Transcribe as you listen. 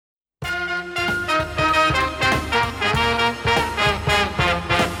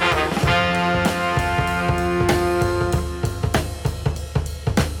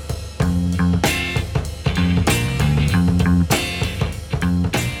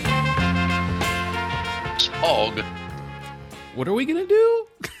hog. What are we going to do?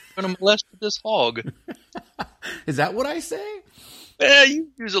 I'm going to molest this hog. Is that what I say? Yeah, you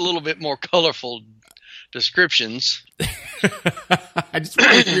use a little bit more colorful descriptions. I just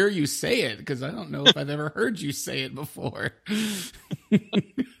want to hear you say it because I don't know if I've ever heard you say it before.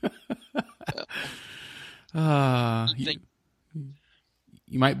 You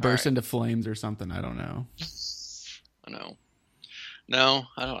might burst into flames or something. I don't know. I know. No,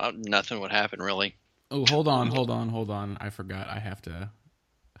 I don't. Nothing would happen really. Oh, hold on. I forgot. I have to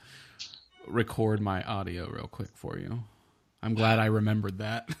record my audio real quick for you. I'm glad I remembered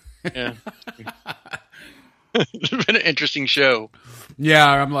that. Yeah. It's been an interesting show. Yeah,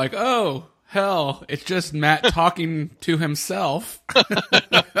 I'm like, oh, hell, it's just Matt talking to himself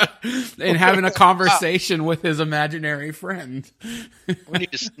and having a conversation with his imaginary friend. We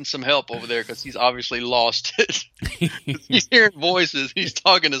need to send some help over there because he's obviously lost it. He's hearing voices. He's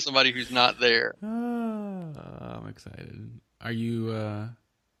talking to somebody who's not there. I'm excited. Are you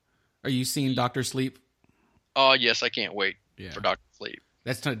seeing Dr. Sleep? Oh, yes, I can't wait for Dr. Sleep.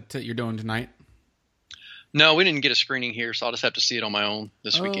 That's what you're doing tonight? No, we didn't get a screening here, so I'll just have to see it on my own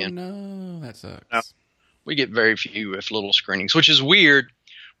this weekend. Oh, no, that sucks. No, we get very few, if little, screenings, which is weird.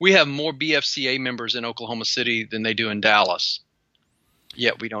 We have more BFCA members in Oklahoma City than they do in Dallas.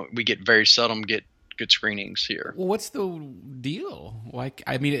 Yet we get very seldom get good screenings here. Well, what's the deal? Like,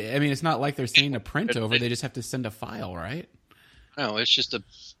 I mean, it's not like they're sending a print over. They just have to send a file, right? No, it's just a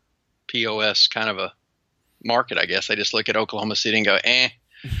POS kind of a market, I guess. They just look at Oklahoma City and go,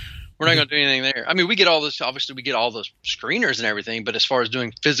 we're not going to do anything there. I mean, we get all this. Obviously, we get all the screeners and everything, but as far as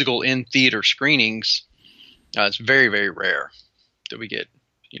doing physical in-theater screenings, it's very, very rare that we get,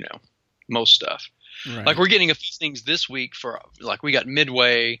 most stuff. Right. Like, we're getting a few things this week for, like, we got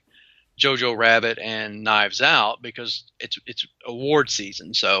Midway, Jojo Rabbit, and Knives Out because it's award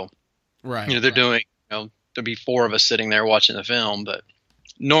season. So, right, they're doing, there'll be 4 of us sitting there watching the film, but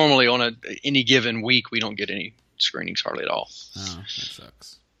normally on any given week, we don't get any screenings hardly at all. Oh, that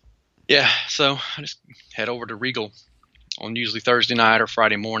sucks. Yeah, so I just head over to Regal on usually Thursday night or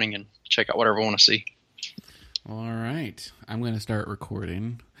Friday morning and check out whatever I want to see. All right. I'm going to start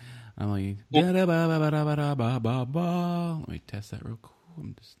recording. Let me test that real quick.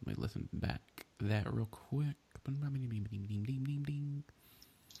 Let me listen back that real quick. Make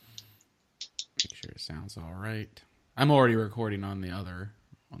sure it sounds all right. I'm already recording on the other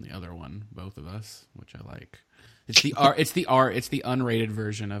one, both of us, which I like. It's the unrated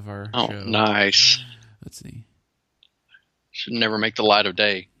version of our show. Oh, nice. Let's see. Should never make the light of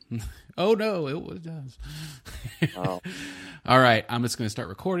day. Oh no, it does. Oh. All right, I'm just going to start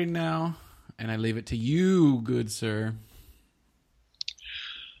recording now, and I leave it to you, good sir.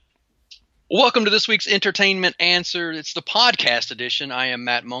 Welcome to this week's Entertainment Answer. It's the podcast edition. I am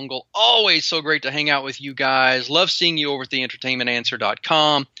Matt Mungle. Always so great to hang out with you guys. Love seeing you over at the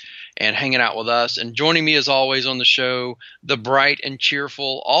entertainmentanswer.com and hanging out with us. And joining me as always on the show, the bright and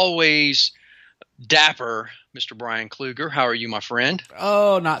cheerful, always dapper Mr. Brian Kluger. How are you, my friend?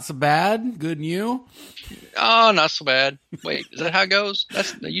 Oh, not so bad. Good, and you? Oh, not so bad. Wait, is that how it goes?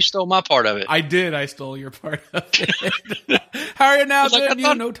 You stole my part of it. I did. I stole your part of it. How are you now? Good, and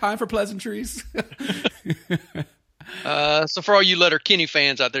you? No time for pleasantries. So for all you Letterkenny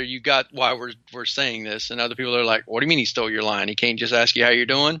fans out there, you got why we're saying this, and other people are like, "What do you mean he stole your line? He can't just ask you how you're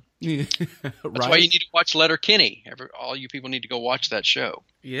doing." Right. That's why you need to watch Letterkenny. All you people need to go watch that show.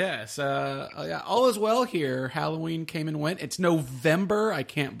 Yes. Yeah. All is well here. Halloween came and went. It's November. I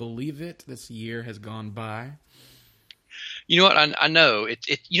can't believe it. This year has gone by. You know what? I know it.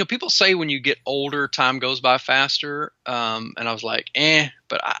 People say when you get older, time goes by faster. And I was like,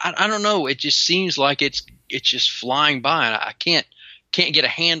 but I don't know. It just seems like it's just flying by, and I can't get a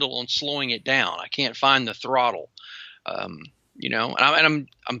handle on slowing it down. I can't find the throttle. And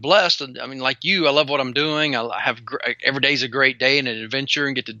I'm blessed. I mean, like you, I love what I'm doing. I have every day's a great day and an adventure,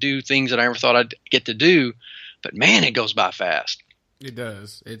 and get to do things that I never thought I'd get to do. But man, it goes by fast. It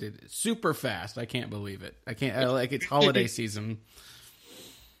does. It's super fast. I can't believe it. Like it's holiday season.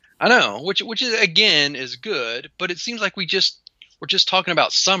 I know, which is again is good, but it seems like we're just talking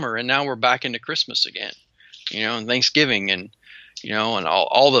about summer, and now we're back into Christmas again. And Thanksgiving, and and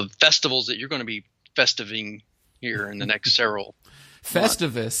all the festivals that you're going to be festiving here in the next several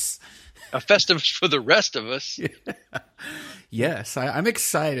Festivus. Months. A Festivus for the rest of us. Yeah. Yes, I'm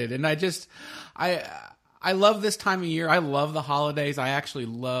excited, and I love this time of year. I love the holidays. I actually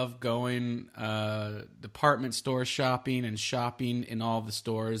love going department store shopping and shopping in all the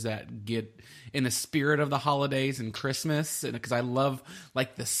stores that get in the spirit of the holidays and Christmas. And because I love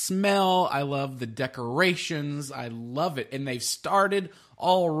like the smell, I love the decorations, I love it. And they've started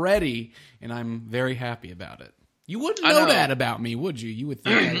already, and I'm very happy about it. You wouldn't know that about me, would you? You would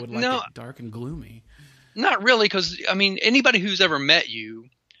think I would like it dark and gloomy. Not really, because I mean, anybody who's ever met you.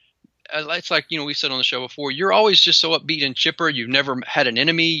 It's like, we said on the show before, you're always just so upbeat and chipper. You've never had an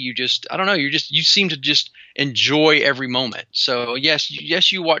enemy. You just, I don't know, you seem to just enjoy every moment. So yes,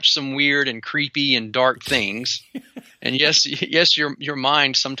 you watch some weird and creepy and dark things. And yes, your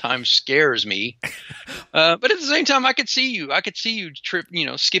mind sometimes scares me. But at the same time, I could see you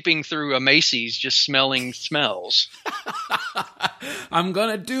skipping through a Macy's, just smelling smells. I'm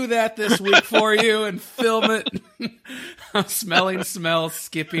going to do that this week for you and film it. I'm smelling smells,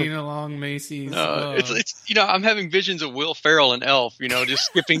 skipping along Macy's. It's I'm having visions of Will Ferrell and Elf, just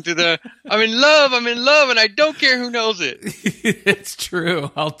skipping through I'm in love, and I don't care who knows it. It's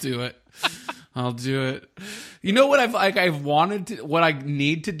true. I'll do it. You know what what I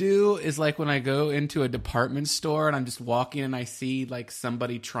need to do is like when I go into a department store and I'm just walking and I see like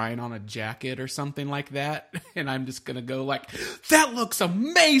somebody trying on a jacket or something like that, and I'm just gonna go like, that looks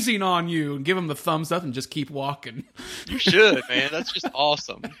amazing on you, and give them the thumbs up and just keep walking. You should, man. That's just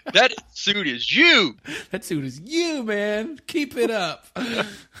awesome. That suit is you. That suit is you, man. Keep it up.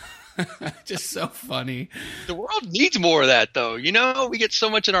 Just so funny. The world needs more of that, though. We get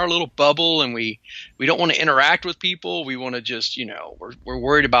so much in our little bubble, and we don't want to interact with people. We want to just, we're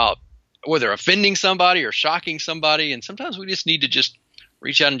worried about whether offending somebody or shocking somebody, and sometimes we just need to just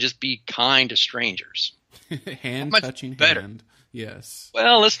reach out and just be kind to strangers. Hand touching hand. Yes.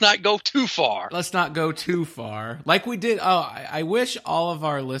 Well, let's not go too far. Like we did. Oh, I wish all of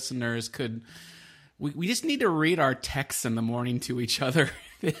our listeners could. We just need to read our texts in the morning to each other.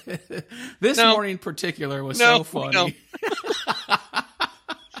 This morning in particular was so funny.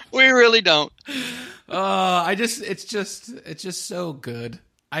 We really don't. It's just so good.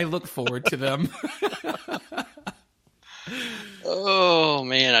 I look forward to them. Oh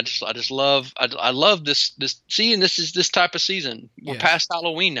man, I love this. See, and this is this type of season. We're past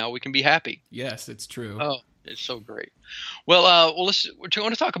Halloween now. We can be happy. Yes, it's true. Oh, it's so great. Well, we're going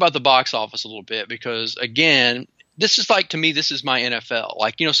to talk about the box office a little bit because again, this is like, to me, this is my NFL.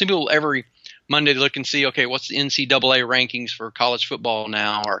 Like, some people every Monday look and see, okay, what's the NCAA rankings for college football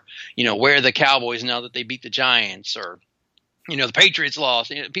now, or where are the Cowboys now that they beat the Giants, or the Patriots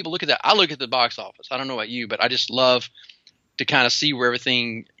lost. People look at that. I look at the box office. I don't know about you, but I just love to kind of see where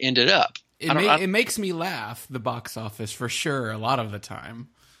everything ended up. It makes me laugh, the box office, for sure, a lot of the time.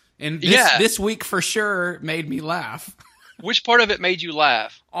 And this week for sure made me laugh. Which part of it made you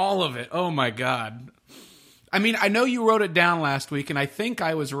laugh? All of it. Oh my God. I mean, I know you wrote it down last week, and I think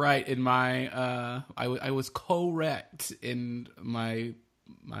I was right in my I was correct in my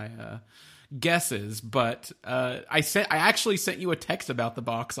guesses, but I actually sent you a text about the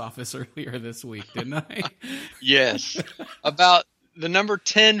box office earlier this week, didn't I? Yes. About the number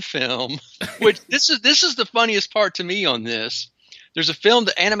 10 film, which this is the funniest part to me on this. There's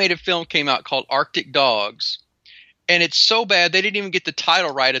the animated film came out called Arctic Dogs. And it's so bad they didn't even get the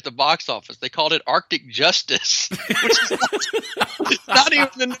title right at the box office. They called it Arctic Justice, which is not even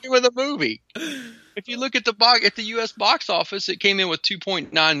the name of the movie. If you look at the U.S. box office, it came in with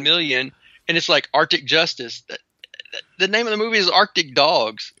 2.9 million, and it's like Arctic Justice. The name of the movie is Arctic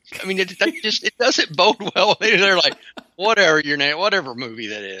Dogs. I mean, it doesn't bode well. They're like, whatever movie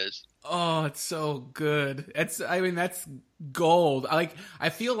that is. Oh, it's so good. That's gold. I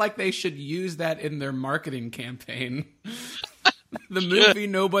feel like they should use that in their marketing campaign. The movie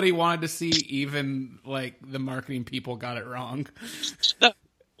nobody wanted to see, even like the marketing people got it wrong.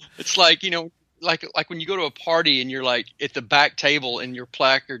 It's like, like when you go to a party and you're like at the back table and your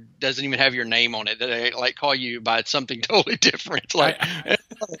placard doesn't even have your name on it. They like call you by something totally different. It's like,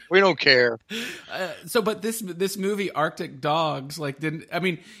 we don't care. But this movie Arctic Dogs,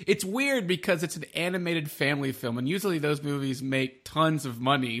 it's weird because it's an animated family film, and usually those movies make tons of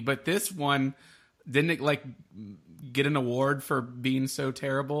money, but this one didn't get an award for being so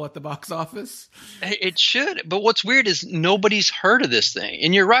terrible at the box office. It should, but what's weird is nobody's heard of this thing.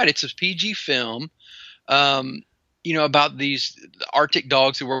 And you're right, it's a PG film. About these Arctic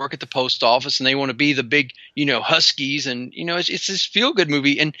dogs who work at the post office and they want to be the big, huskies. And, it's this feel good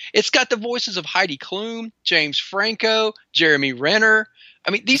movie. And it's got the voices of Heidi Klum, James Franco, Jeremy Renner.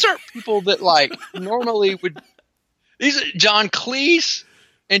 I mean, these aren't people that normally would. These are John Cleese,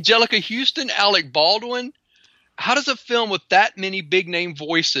 Angelica Houston, Alec Baldwin. How does a film with that many big name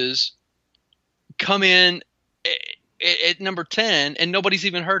voices come in at number 10 and nobody's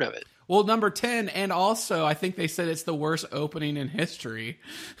even heard of it. Well, number 10, and also I think they said it's the worst opening in history.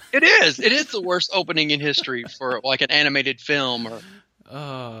 It is. It is the worst opening in history for like an animated film. Or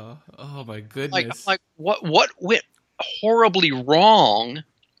oh my goodness! Like what went horribly wrong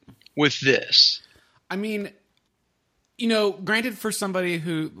with this? I mean, granted, for somebody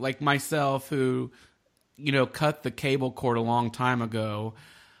who like myself who cut the cable cord a long time ago.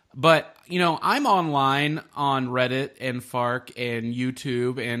 But, I'm online on Reddit and Fark and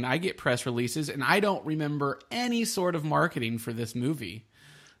YouTube, and I get press releases, and I don't remember any sort of marketing for this movie.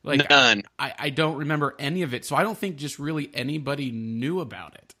 Like, none. I don't remember any of it, so I don't think just really anybody knew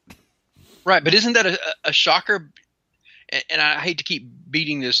about it. Right, but isn't that a shocker? And I hate to keep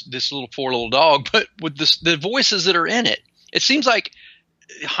beating this poor little dog, but with the voices that are in it, it seems like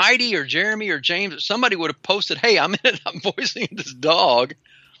Heidi or Jeremy or James, somebody would have posted, "Hey, I'm in it. I'm voicing this dog."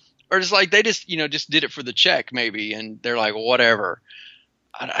 Or it's like they just did it for the check maybe, and they're like, whatever.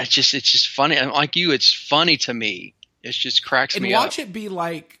 It's just funny. And like you, it's funny to me. It just cracks me up. And watch it be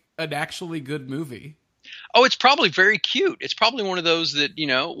like an actually good movie. Oh, it's probably very cute. It's probably one of those that,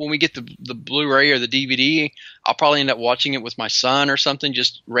 when we get the Blu-ray or the DVD, I'll probably end up watching it with my son or something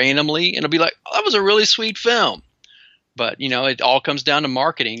just randomly. And it'll be like, oh, that was a really sweet film. But, it all comes down to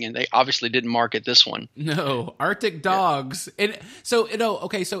marketing, and they obviously didn't market this one. No, Arctic Dogs. Yeah. So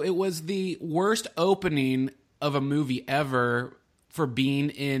it was the worst opening of a movie ever for being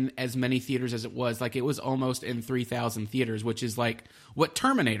in as many theaters as it was. Like, it was almost in 3,000 theaters, which is like what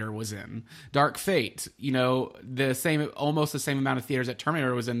Terminator was in. Dark Fate, almost the same amount of theaters that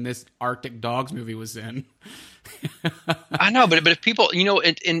Terminator was in, this Arctic Dogs movie was in. I know, but if people,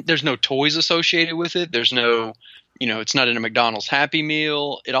 and there's no toys associated with it. There's no... it's not in a McDonald's Happy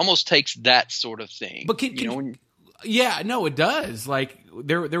Meal. It almost takes that sort of thing. But yeah, no, it does. Like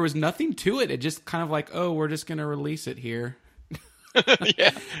there was nothing to it. It just kind of like, oh, we're just going to release it here.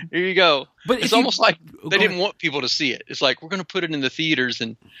 Yeah, here you go. But it's almost like they didn't want people to see it. It's like, we're going to put it in the theaters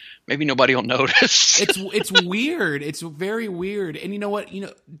and maybe nobody will notice. It's weird. It's very weird. And you know what?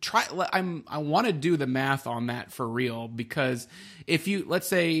 I want to do the math on that for real, because if you, let's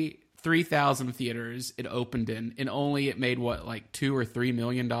say 3,000 theaters it opened in, and only it made what, like $2 or $3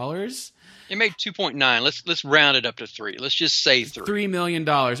 million? It made 2.9. Let's round it up to 3. Let's just say 3. $3 million.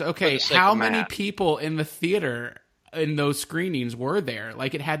 Okay, how many people in the theater in those screenings were there?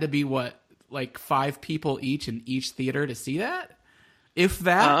 Like, it had to be what, like 5 people each in each theater to see that? If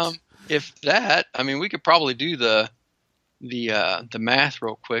that? If that. I mean, we could probably do the math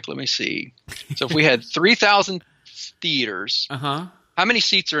real quick. Let me see. So if we had 3,000 theaters, how many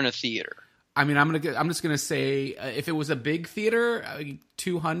seats are in a theater? I mean, I'm just gonna say if it was a big theater,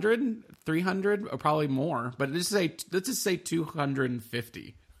 200, 300, or probably more. But let's just say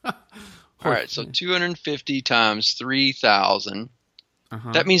 250. All right, so 250 times 3,000.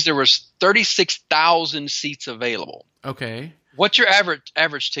 That means there was 36,000 seats available. Okay. What's your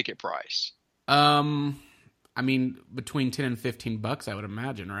average ticket price? I mean, between $10 and $15, I would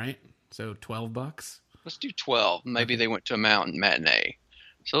imagine, right? So $12. Let's do 12. Maybe they went to a mountain matinee.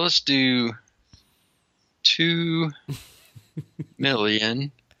 So let's do 2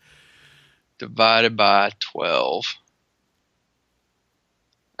 million divided by 12.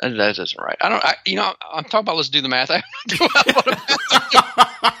 That isn't right. I'm talking about, let's do the math. That's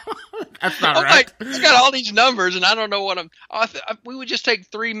not right. Like, I got all these numbers, and I don't know what we would just take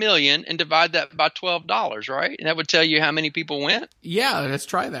 3 million and divide that by $12, right? And that would tell you how many people went. Yeah, let's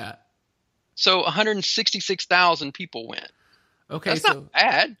try that. So 166,000 people went. Okay, that's not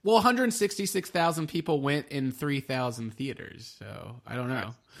bad. Well, 166,000 people went in 3,000 theaters, so I don't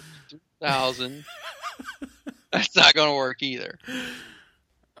know. 3,000. That's not going to work either.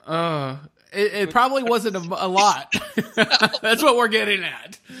 It probably wasn't a lot. That's what we're getting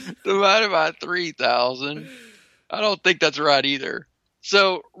at. Divided by 3,000. I don't think that's right either.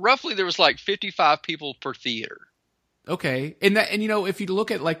 So roughly there was like 55 people per theater. Okay. And if you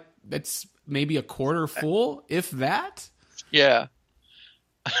look at like, that's maybe a quarter full, if that. Yeah.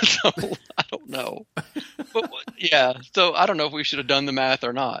 So I don't know. But yeah. So I don't know if we should have done the math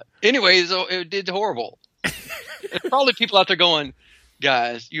or not. Anyway, so it did horrible. There's probably people out there going,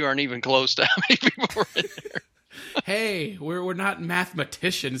 guys, you aren't even close to how many people were in there. Hey, we're not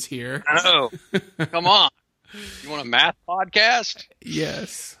mathematicians here. No. Come on. You want a math podcast?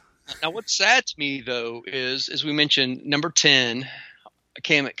 Yes. Now, what's sad to me, though, is, as we mentioned, number 10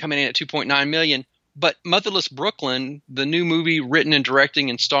 coming in at 2.9 million. But Motherless Brooklyn, the new movie written and directing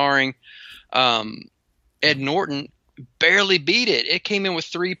and starring Ed Norton, barely beat it. It came in with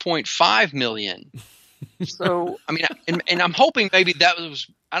 3.5 million. So, I mean, and I'm hoping maybe that was,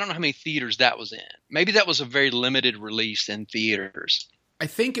 I don't know how many theaters that was in. Maybe that was a very limited release in theaters. I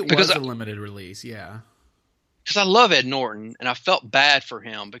think it Because was a limited release, yeah. because I love Ed Norton and I felt bad for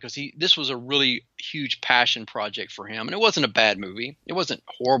him because this was a really huge passion project for him, and it wasn't a bad movie. It wasn't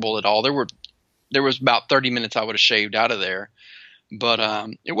horrible at all. There was about 30 minutes I would have shaved out of there, but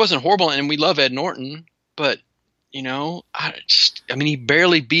it wasn't horrible. And we love Ed Norton, but I mean, he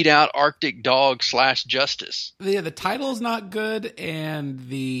barely beat out Arctic Dog / Justice. Yeah, the title's not good, and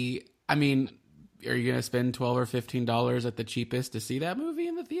I mean, are you gonna spend $12 or $15 at the cheapest to see that movie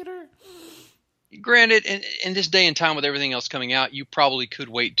in the theater? Granted, in this day and time with everything else coming out, you probably could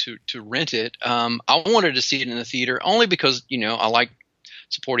wait to rent it. I wanted to see it in the theater only because I like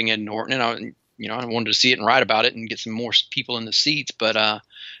supporting Ed Norton, and I wanted to see it and write about it and get some more people in the seats. But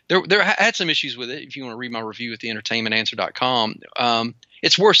there had some issues with it. If you want to read my review at theentertainmentanswer.com,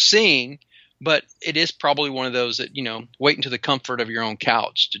 it's worth seeing, but it is probably one of those that wait into the comfort of your own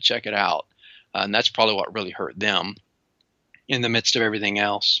couch to check it out, and that's probably what really hurt them in the midst of everything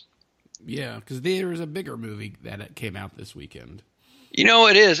else. Yeah, because there was a bigger movie that came out this weekend.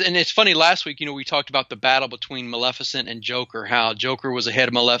 It is. And it's funny. Last week, we talked about the battle between Maleficent and Joker, how Joker was ahead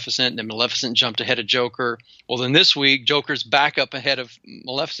of Maleficent and Maleficent jumped ahead of Joker. Well, then this week, Joker's back up ahead of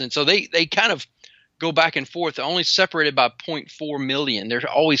Maleficent. So they kind of go back and forth. They're only separated by 0.4 million. They're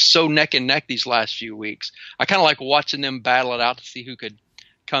always so neck and neck these last few weeks. I kind of like watching them battle it out to see who could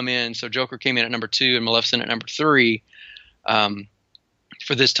come in. So Joker came in at number 2 and Maleficent at number 3.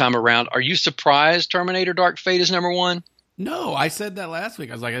 For this time around. Are you surprised Terminator Dark Fate is number 1? No, I said that last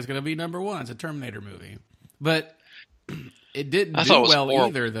week. I was like, it's going to be number 1. It's a Terminator movie. But it didn't do well horrible.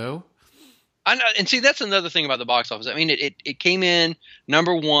 Either, though. I know, and see, that's another thing about the box office. I mean, it came in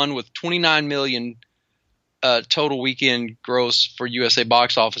number 1 with 29 million total weekend gross for USA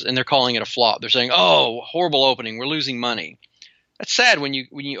box office, and they're calling it a flop. They're saying, oh, horrible opening. We're losing money. That's sad when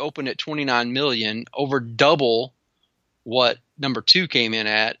you open at 29 million, over double what number 2 came in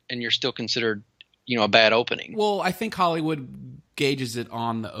at, and you're still considered, a bad opening. Well, I think Hollywood gauges it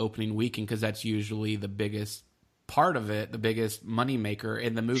on the opening weekend because that's usually the biggest part of it, the biggest money maker.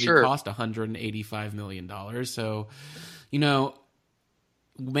 And the movie cost $185 million. So,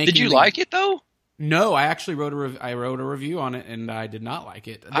 did you like it though? No, I actually wrote a review on it, and I did not like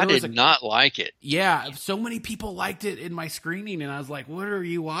it. I did not like it. Yeah, so many people liked it in my screening, and I was like, "What are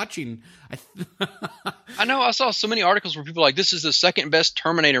you watching?" I know. I saw so many articles where people were like, "This is the second best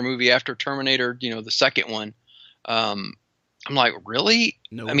Terminator movie after Terminator, the second one." I'm like, really?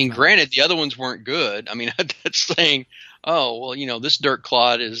 No, I mean, granted, the other ones weren't good. I mean, that's saying, "Oh, well, this dirt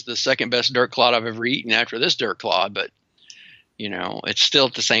clod is the second best dirt clod I've ever eaten after this dirt clod," but. It's still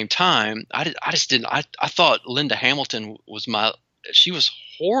at the same time. I just didn't. I thought Linda Hamilton she was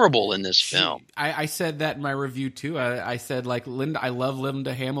horrible in this film. I said that in my review too. I said I love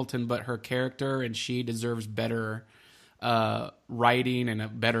Linda Hamilton, but her character and she deserves better writing and a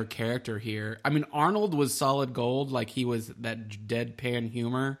better character here. I mean, Arnold was solid gold. Like he was that deadpan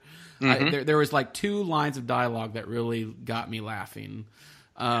humor. Mm-hmm. There was 2 lines of dialogue that really got me laughing.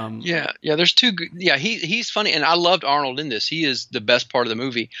 There's 2 good. Yeah, he's funny, and I loved Arnold in this. He is the best part of the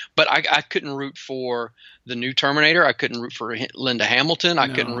movie. But I couldn't root for the new Terminator. I couldn't root for Linda Hamilton.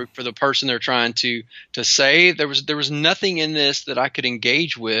 I couldn't root for the person they're trying to save. There was nothing in this that I could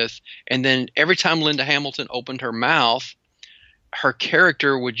engage with. And then every time Linda Hamilton opened her mouth, her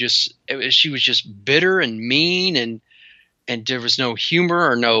character she was just bitter and mean, and there was no humor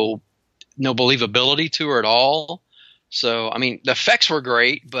or no believability to her at all. So, I mean, the effects were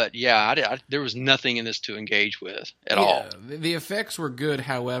great, but there was nothing in this to engage with at all. The effects were good.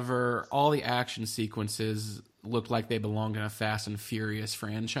 However, all the action sequences looked like they belonged in a Fast and Furious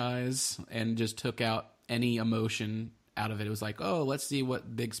franchise and just took out any emotion out of it. It was like, oh, let's see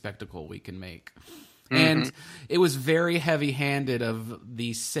what big spectacle we can make. Mm-hmm. And it was very heavy-handed of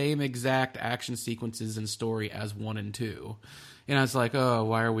the same exact action sequences and story as 1 and 2. And I was like, oh,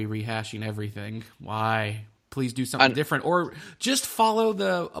 why are we rehashing everything? Why? Please do something different, or just follow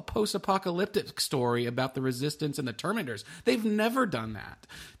a post-apocalyptic story about the Resistance and the Terminators. They've never done that.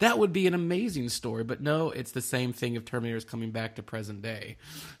 That would be an amazing story, but no, it's the same thing of Terminators coming back to present day.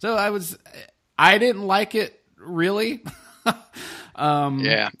 So I didn't like it really.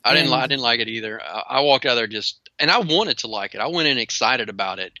 I didn't like it either. I walked out there and I wanted to like it. I went in excited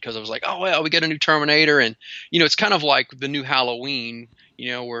about it because I was like, oh well, we got a new Terminator, and it's kind of like the new Halloween.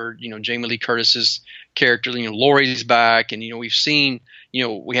 Where Jamie Lee Curtis's character, Laurie's back, and we've seen,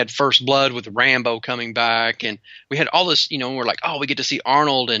 we had First Blood with Rambo coming back, and we had all this, we're like, oh, we get to see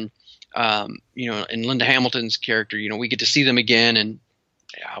Arnold and and Linda Hamilton's character, we get to see them again, and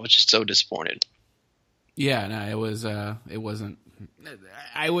I was just so disappointed. Yeah, no, it wasn't.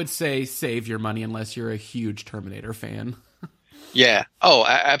 I would say save your money unless you're a huge Terminator fan. Yeah. Oh,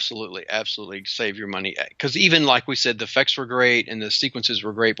 absolutely, absolutely. Save your money because even like we said, the effects were great and the sequences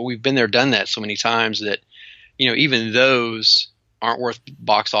were great, but we've been there, done that so many times that even those aren't worth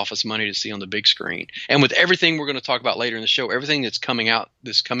box office money to see on the big screen. And with everything we're going to talk about later in the show, everything that's coming out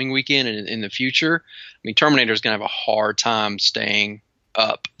this coming weekend and in the future, I mean, Terminator is going to have a hard time staying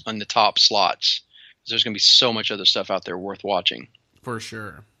up on the top slots. There's going to be so much other stuff out there worth watching. For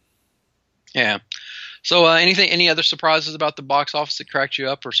sure. Yeah. So any other surprises about the box office that cracked you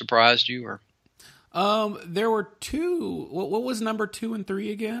up or surprised you? Or there were two. What was number 2 and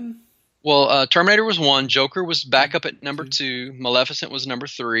 3 again? Well, Terminator was 1. Joker was back up at number 2. Maleficent was number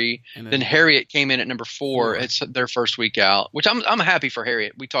 3. And then Harriet came in at number 4. It's their first week out, which I'm happy for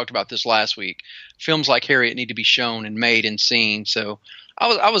Harriet. We talked about this last week. Films like Harriet need to be shown and made and seen. So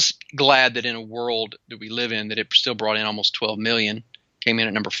I was glad that in a world that we live in that it still brought in almost 12 million. Came in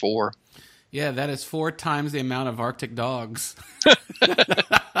at number 4. Yeah, that is 4 times the amount of Arctic dogs.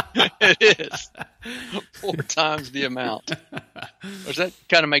 It is 4 times the amount, which that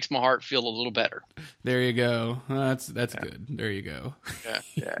kind of makes my heart feel a little better. There you go. That's good. There you go.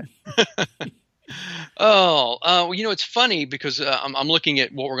 Yeah. Well, it's funny because I'm looking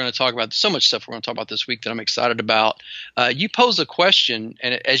at what we're going to talk about. There's so much stuff we're going to talk about this week that I'm excited about. You posed a question,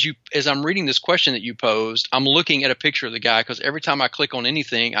 and as I'm reading this question that you posed, I'm looking at a picture of the guy because every time I click on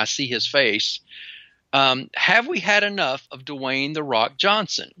anything, I see his face. Have we had enough of Dwayne "The Rock"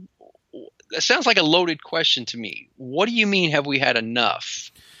 Johnson? That sounds like a loaded question to me. What do you mean, have we had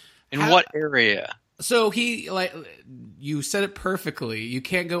enough? In what area? So you said it perfectly. You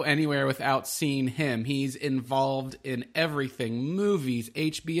can't go anywhere without seeing him. He's involved in everything: movies,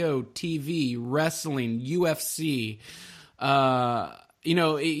 HBO, TV, wrestling, UFC.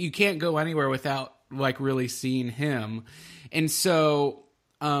 You can't go anywhere without really seeing him. And so,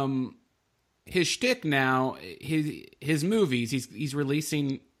 his shtick now, his movies, he's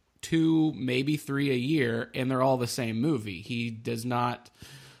releasing 2, maybe 3 a year, and they're all the same movie. He does not.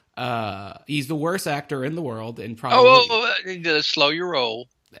 He's the worst actor in the world, and probably slow your roll.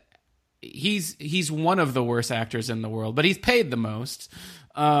 He's one of the worst actors in the world, but he's paid the most.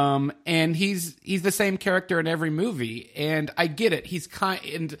 And he's the same character in every movie, and I get it.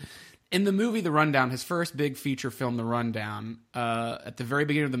 And in the movie The Rundown, his first big feature film, The Rundown, at the very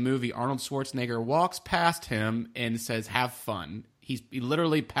beginning of the movie, Arnold Schwarzenegger walks past him and says, "Have fun." He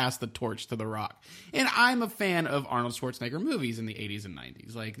literally passed the torch to The Rock. And I'm a fan of Arnold Schwarzenegger movies in the 80s and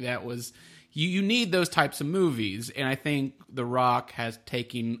 90s. Like, that was... You need those types of movies, and I think The Rock has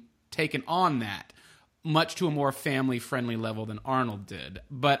taken on that much to a more family-friendly level than Arnold did.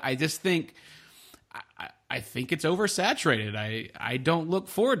 But I just think... I think it's oversaturated. I don't look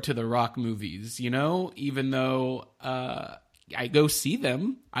forward to The Rock movies, even though I go see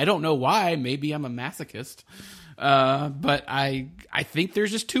them. I don't know why. Maybe I'm a masochist. But I think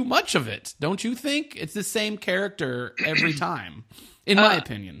there's just too much of it. Don't you think? It's the same character every time, in my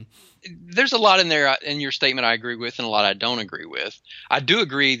opinion. There's a lot in there in your statement I agree with and a lot I don't agree with. I do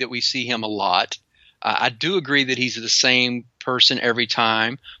agree that we see him a lot. I do agree that he's the same person every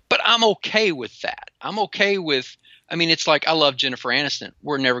time, but I'm okay with that. I'm okay with – it's like I love Jennifer Aniston.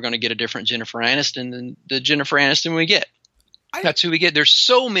 We're never going to get a different Jennifer Aniston than the Jennifer Aniston we get. That's who we get. There's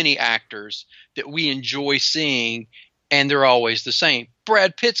so many actors that we enjoy seeing, and they're always the same.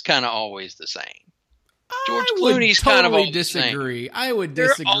 Brad Pitt's kind of always the same. George Clooney's kind of always disagree. The same. I would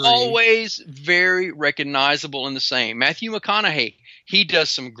disagree. They're always very recognizable and the same. Matthew McConaughey, he does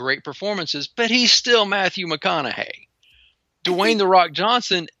some great performances, but he's still Matthew McConaughey. Dwayne "The Rock"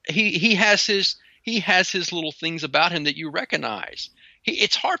 Johnson, he has his little things about him that you recognize.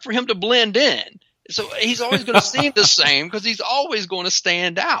 It's hard for him to blend in. So he's always going to seem the same because he's always going to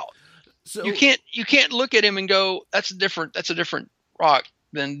stand out. So you can't look at him and go, that's a different Rock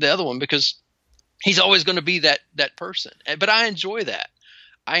than the other one, because he's always going to be that person. But I enjoy that.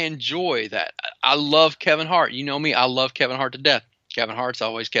 I love Kevin Hart. You know me, I love Kevin Hart to death. Kevin Hart's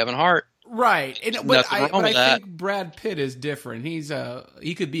always Kevin Hart. Right. But I think Brad Pitt is different.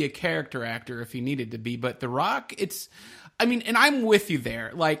 He could be a character actor if he needed to be, but The Rock, and I'm with you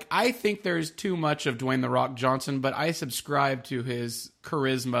there. Like, I think there's too much of Dwayne "The Rock" Johnson, but I subscribe to his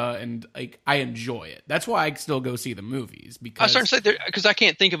charisma and I enjoy it. That's why I still go see the movies. Because I was starting to say, because I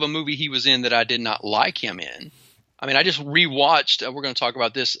can't think of a movie he was in that I did not like him in. I just rewatched. We're going to talk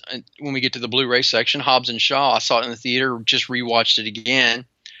about this when we get to the Blu-ray section. Hobbs and Shaw. I saw it in the theater. Just rewatched it again.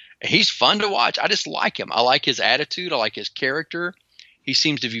 He's fun to watch. I just like him. I like his attitude. I like his character. He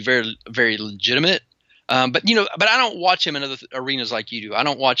seems to be very, very legitimate. But I don't watch him in other arenas like you do. I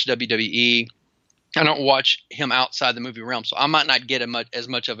don't watch WWE. I don't watch him outside the movie realm, so I might not get as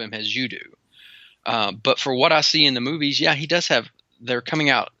much of him as you do. But for what I see in the movies, yeah, he does have. They're coming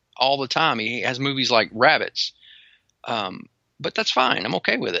out all the time. He has movies like Rabbits, but that's fine. I'm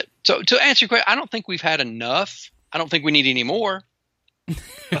okay with it. So to answer your question, I don't think we've had enough. I don't think we need any more.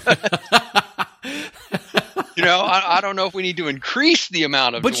 I don't know if we need to increase the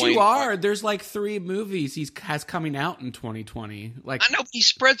amount of. But Dwayne you are. There's like 3 movies he has coming out in 2020. Like, I know he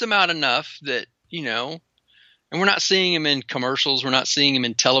spreads them out enough that and we're not seeing him in commercials. We're not seeing him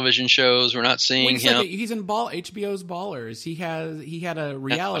in television shows. We're not seeing him. Like he's in HBO's Ballers. He had a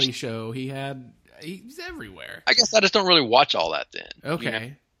reality show. He's everywhere. I guess I just don't really watch all that then.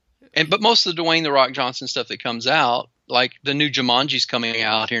 Okay. But most of the Dwayne "The Rock" Johnson stuff that comes out, like the new Jumanji's coming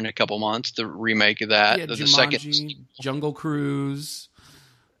out here in a couple months, the remake of that. Yeah, the Jumanji, second Jungle Cruise.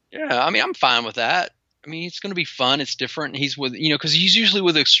 Yeah, I mean, I'm fine with that. I mean, it's going to be fun. It's different. He's with, because he's usually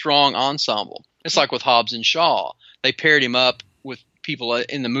with a strong ensemble. It's like with Hobbs and Shaw. They paired him up with people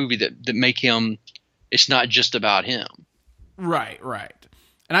in the movie that make him, it's not just about him. Right.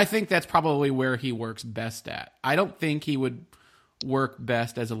 And I think that's probably where he works best at. I don't think he would work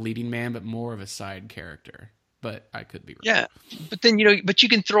best as a leading man, but more of a side character. But I could be wrong. Yeah. But then, but you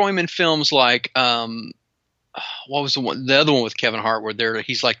can throw him in films like, what was the other one with Kevin Hart where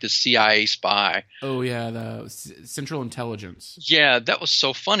he's like the CIA spy? Oh yeah, the Central Intelligence. Yeah, that was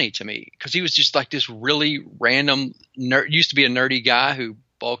so funny to me because he was just like this really random nerd. Used to be a nerdy guy who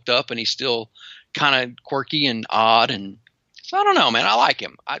bulked up, and he's still kind of quirky and odd. And so I don't know, man. I like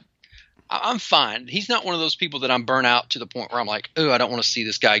him. I'm fine. He's not one of those people that I'm burnt out to the point where I'm like, oh, I don't want to see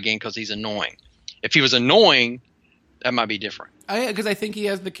this guy again because he's annoying. If he was annoying, that might be different. Because I think he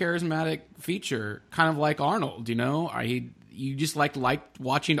has the charismatic feature, kind of like Arnold. You just like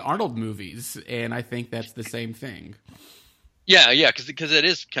watching Arnold movies, and I think that's the same thing. Yeah, because it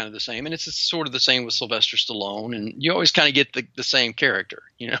is kind of the same, and it's sort of the same with Sylvester Stallone, and you always kind of get the same character,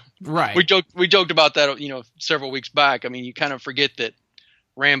 Right. We joked about that, several weeks back. I mean, you kind of forget that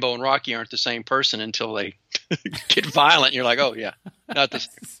Rambo and Rocky aren't the same person until they get violent. You're like, oh yeah, not the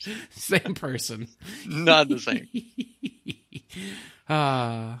same. Same person. Not the same.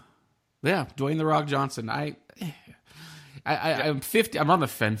 Yeah, Dwayne "The Rock" Johnson. I'm 50. I'm on the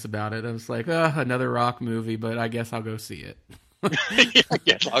fence about it. I was like, another Rock movie, but I guess I'll go see it. I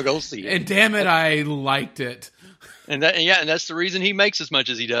guess I'll go see it. And damn it, I liked it. And that's the reason he makes as much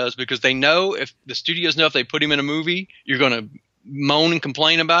as he does, because they know, if the studios know, if they put him in a movie, you're going to moan and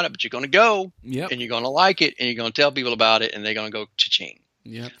complain about it, but you're going to go, and you're going to like it, and you're going to tell people about it, and they're going to go cha-ching.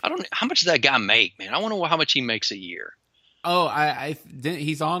 Yep. I don't know how much does that guy make, man. I want to know how much he makes a year. Oh,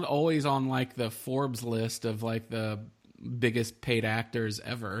 he's always on like the Forbes list of like the biggest paid actors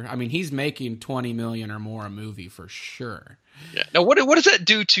ever. I mean, he's making $20 million or more a movie for sure. Yeah. Now, what does that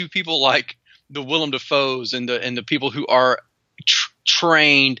do to people like the Willem Dafoes and the people who are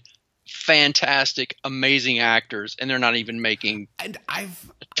trained, fantastic, amazing actors, and they're not even making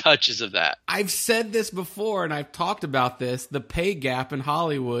touches of that? I've said this before, and I've talked about this, the pay gap in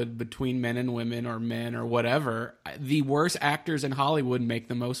Hollywood between men and women, or men or whatever. The worst actors in Hollywood make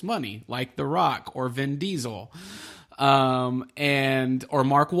the most money, like The Rock or Vin Diesel. Or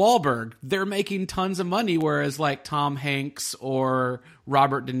Mark Wahlberg. They're making tons of money, whereas like Tom Hanks or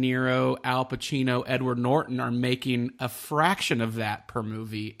Robert De Niro, Al Pacino, Edward Norton are making a fraction of that per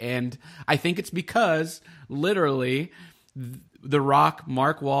movie. And I think it's because literally The Rock,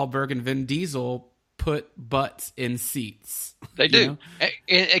 Mark Wahlberg, and Vin Diesel put butts in seats. They do.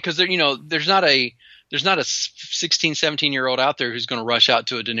 Because there's not a 16, 17-year-old out there who's going to rush out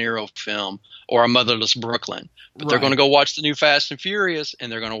to a De Niro film or a Motherless Brooklyn. But they're going to go watch the new Fast and Furious, and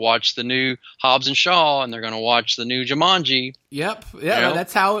they're going to watch the new Hobbs and Shaw, and they're going to watch the new Jumanji. Yep. Yeah,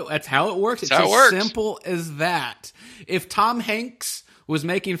 that's how it works. It's as simple as that. If Tom Hanks was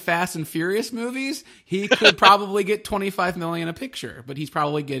making Fast and Furious movies, he could probably get $25 million a picture, but he's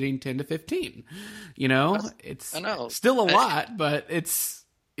probably getting 10 to 15. It's still a lot, but it's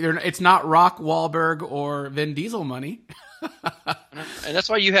not Rock, Wahlberg, or Vin Diesel money. And that's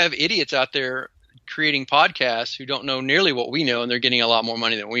why you have idiots out there creating podcasts who don't know nearly what we know, and they're getting a lot more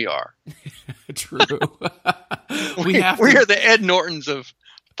money than we are. True. We are the Ed Nortons of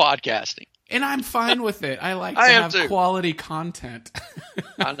podcasting. And I'm fine with it. I like to have quality content.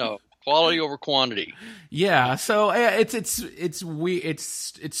 I know. Quality over quantity. Yeah, so it's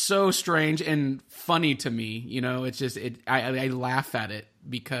so strange and funny to me. It's just I laugh at it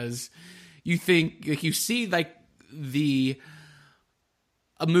because you think, like, you see like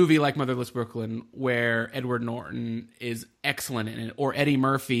a movie like Motherless Brooklyn where Edward Norton is excellent in it, or Eddie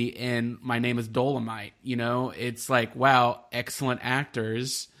Murphy in My Name is Dolomite. It's like, wow, excellent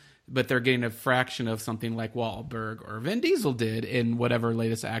actors, but they're getting a fraction of something like Wahlberg or Vin Diesel did in whatever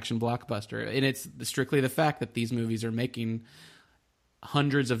latest action blockbuster. And it's strictly the fact that these movies are making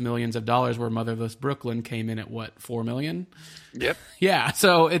hundreds of millions of dollars, where Motherless Brooklyn came in at what, $4 million? Yep. Yeah.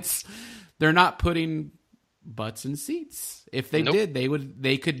 So they're not putting butts in seats. If they did,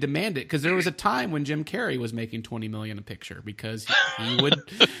 they could demand it, because there was a time when Jim Carrey was making $20 million a picture, because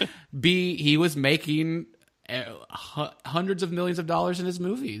he was making hundreds of millions of dollars in his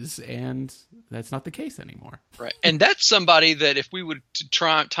movies, and that's not the case anymore. Right. And that's somebody that if we would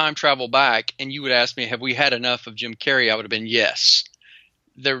try time travel back and you would ask me, have we had enough of Jim Carrey? I would have been yes.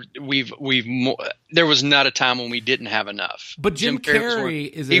 There was not a time when we didn't have enough. But Jim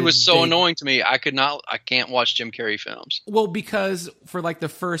Carrey he was so annoying to me. I can't watch Jim Carrey films. Well, because for like the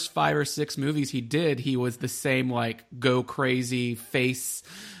first 5 or 6 movies he did, he was the same like go crazy, face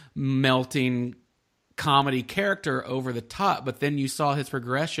melting comedy character over the top. But then you saw his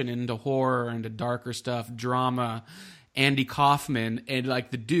progression into horror, into darker stuff, drama, Andy Kaufman, and like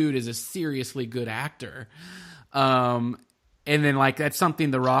the dude is a seriously good actor. And then, like, that's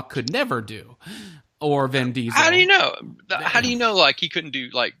something The Rock could never do, or Vin Diesel. How do you know? How do you know? Like, he couldn't do,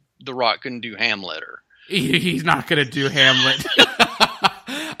 like, The Rock couldn't do Hamlet, or he's not going to do Hamlet.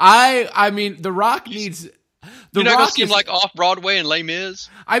 I mean, The Rock needs. You're not going to see him like off Broadway and Les Mis?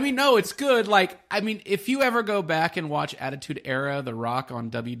 I mean, no, it's good. Like, I mean, if you ever go back and watch Attitude Era, The Rock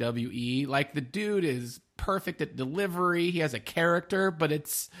on WWE, like, the dude is perfect at delivery. He has a character, but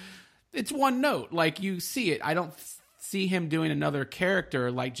it's one note. Like, you see it. I don't see him doing another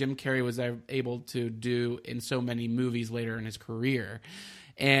character like Jim Carrey was able to do in so many movies later in his career.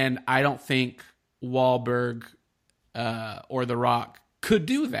 And I don't think Wahlberg or The Rock could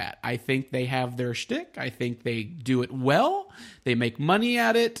do that. I think they have their shtick. I think they do it well. They make money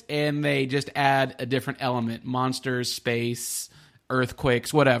at it, and they just add a different element: monsters, space,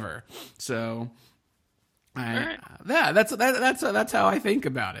 earthquakes, whatever. So, that's how I think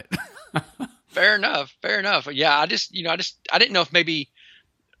about it. Fair enough. Yeah, I didn't know if maybe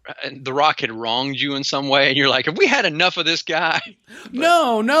The Rock had wronged you in some way, and you're like, have we had enough of this guy?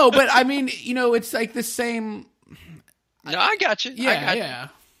 No, but I mean, it's like the same. No, I got you. Yeah.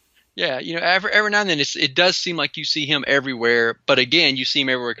 You know, every now and then it does seem like you see him everywhere, but again, you see him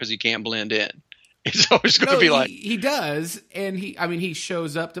everywhere because he can't blend in. It's always going to be like he does, and he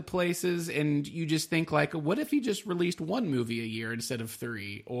shows up to places, and you just think like, what if he just released one movie a year instead of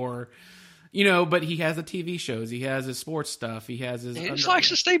 3, or. But he has the TV shows. He has his sports stuff. He has his. He just likes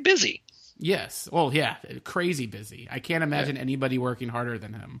to stay busy. Yes. Well, yeah, crazy busy. I can't imagine anybody working harder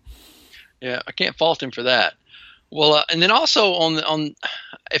than him. Yeah, I can't fault him for that. Well, and then also on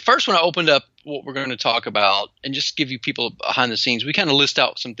at first when I opened up what we're going to talk about and just give you people behind the scenes, we kind of list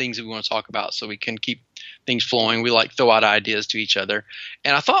out some things that we want to talk about so we can keep things flowing. We like throw out ideas to each other,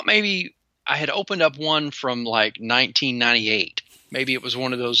 and I thought maybe I had opened up one from like 1998. Maybe it was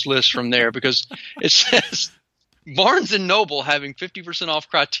one of those lists from there, because it says Barnes & Noble having 50% off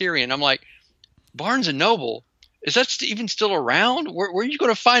Criterion. I'm like, Barnes & Noble? Is that even still around? Where are you going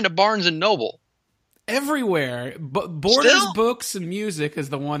to find a Barnes & Noble? Everywhere. Borders Books and Music is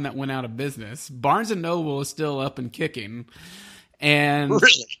the one that went out of business. Barnes & Noble is still up and kicking. And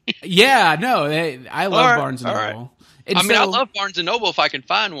really? Yeah, no, I love Barnes & Noble. Right. I love Barnes & Noble if I can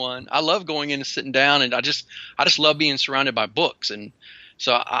find one. I love going in and sitting down, and I just love being surrounded by books. And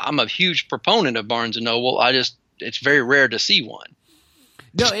so I'm a huge proponent of Barnes & Noble. It's very rare to see one.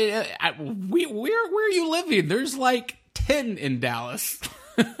 No, where are you living? There's like 10 in Dallas.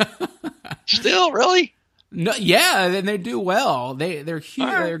 Still, really? No, yeah, and they do well. They're huge.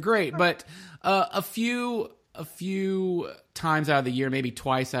 Right. They're great, but a few times out of the year, maybe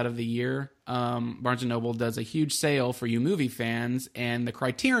twice out of the year, Barnes & Noble does a huge sale for you movie fans, and the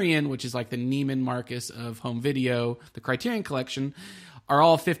Criterion, which is like the Neiman Marcus of home video, the Criterion Collection, are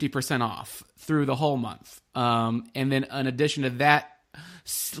all 50% off through the whole month. And then in addition to that,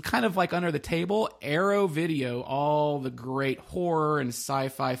 kind of like under the table, Arrow Video, all the great horror and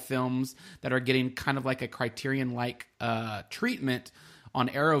sci-fi films that are getting kind of like a Criterion-like treatment on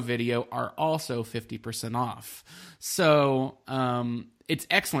Arrow Video are also 50% off. So it's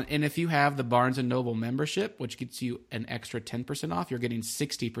excellent. And if you have the Barnes & Noble membership, which gets you an extra 10% off, you're getting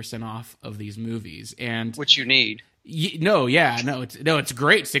 60% off of these movies. And which you need. It's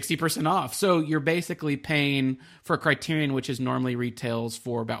great, 60% off. So you're basically paying for a Criterion, which is normally retails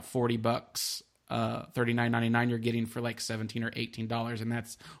for about $40, $39.99. You're getting for like $17 or $18, and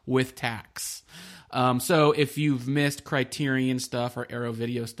that's with tax. So if you've missed Criterion stuff or Arrow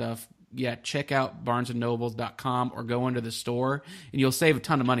Video stuff, check out barnesandnobles.com or go into the store, and you'll save a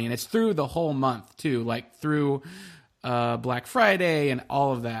ton of money. And it's through the whole month too, like through Black Friday and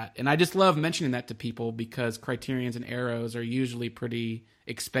all of that. And I just love mentioning that to people because Criterions and Arrows are usually pretty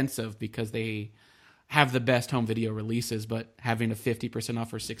expensive because they have the best home video releases, but having a 50%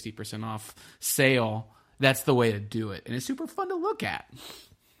 off or 60% off sale, that's the way to do it. And it's super fun to look at.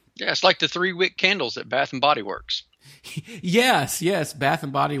 Yeah, it's like the 3-wick candles at Bath and Body Works. Yes, Bath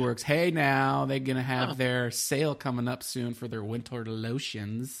and Body Works. Hey, now they're gonna have their sale coming up soon for their winter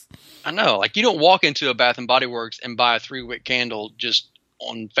lotions. I know, like you don't walk into a Bath and Body Works and buy a 3-wick candle just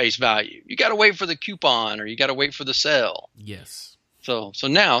on face value. You got to wait for the coupon or you got to wait for the sale. Yes. So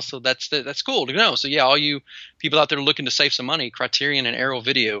that's cool to know. So yeah, all you people out there looking to save some money, Criterion and Arrow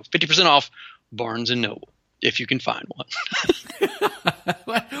Video, 50% off Barnes and Noble if you can find one.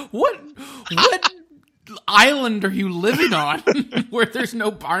 What island are you living on where there's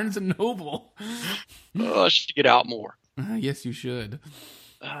no Barnes and Noble? Oh, I should get out more. Yes, you should.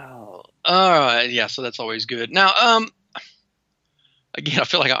 Oh, all right. Yeah, so that's always good. Now, again, I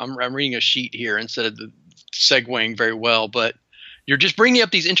feel like I'm reading a sheet here instead of segueing very well, but you're just bringing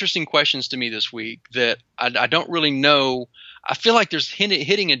up these interesting questions to me this week that I don't really know. I feel like there's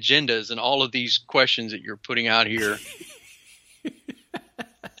hitting agendas in all of these questions that you're putting out here.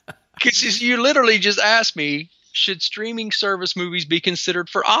 Because you literally just asked me, should streaming service movies be considered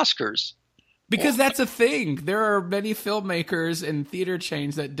for Oscars? Because that's a thing. There are many filmmakers and theater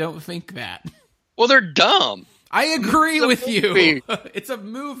chains that don't think that. Well, they're dumb. I agree with you. It's a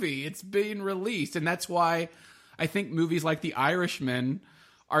movie. It's being released. And that's why I think movies like The Irishman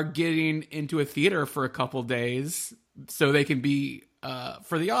are getting into a theater for a couple days so they can be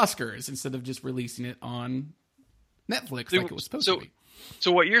for the Oscars instead of just releasing it on Netflix like it was supposed to be.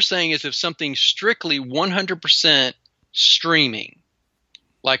 So what you're saying is if something's strictly 100% streaming,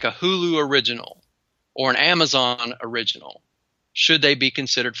 like a Hulu original or an Amazon original, should they be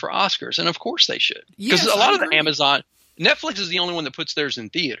considered for Oscars? And of course they should. Because a lot of the Amazon, Netflix is the only one that puts theirs in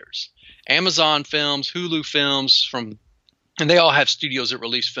theaters. Amazon films, Hulu films, and they all have studios that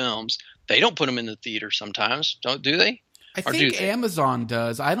release films. They don't put them in the theater sometimes, do they? I think Amazon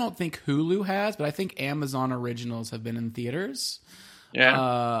does. I don't think Hulu has, but I think Amazon originals have been in theaters.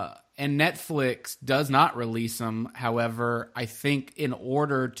 Yeah. And Netflix does not release them. However, I think in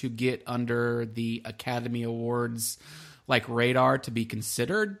order to get under the Academy Awards like radar to be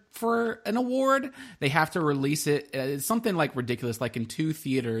considered for an award, they have to release it. It's something like ridiculous, like in 2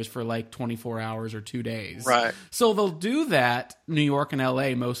 theaters for like 24 hours or 2 days. Right. So they'll do that, New York and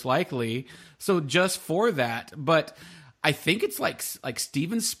LA most likely. So just for that. But I think it's like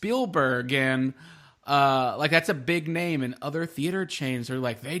Steven Spielberg and like that's a big name, and other theater chains are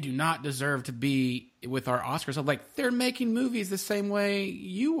like, they do not deserve to be with our Oscars. I'm like, they're making movies the same way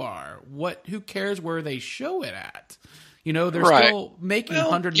you are. Who cares where they show it at? You know, they're still making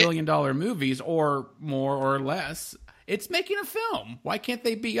 $100 million movies or more or less. It's making a film. Why can't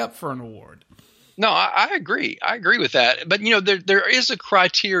they be up for an award? No, I agree. I agree with that. But, you know, there is a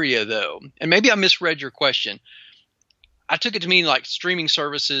criteria, though. And maybe I misread your question. I took it to mean like streaming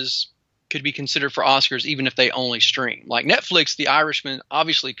services could be considered for Oscars even if they only stream. Like Netflix, The Irishman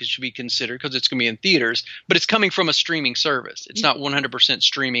obviously should be considered because it's going to be in theaters, but it's coming from a streaming service. It's not 100%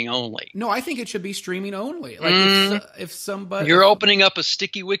 streaming only. No, I think it should be streaming only. Like if somebody... You're opening up a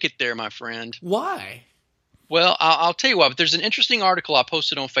sticky wicket there, my friend. Why? Well, I'll tell you what, but there's an interesting article I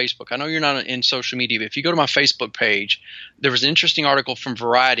posted on Facebook. I know you're not in social media, but if you go to my Facebook page, there was an interesting article from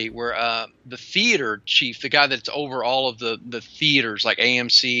Variety where the theater chief, the guy that's over all of the theaters like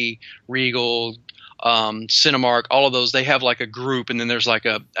AMC, Regal, Cinemark, all of those, they have like a group, and then there's like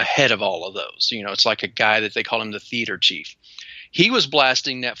a head of all of those. You know, it's like a guy that they call him the theater chief. He was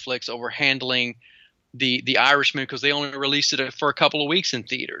blasting Netflix over handling the Irishman because they only released it for a couple of weeks in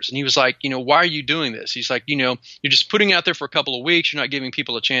theaters. And he was like, you know, why are you doing this? He's like, you know, you're just putting it out there for a couple of weeks. You're not giving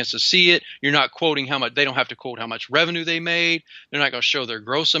people a chance to see it. You're not quoting how much – they don't have to quote how much revenue they made. They're not going to show their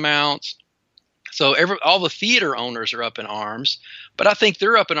gross amounts. So all the theater owners are up in arms. But I think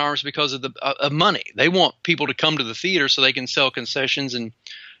they're up in arms because of of money. They want people to come to the theater so they can sell concessions and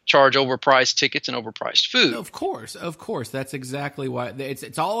charge overpriced tickets and overpriced food. Of course. That's exactly why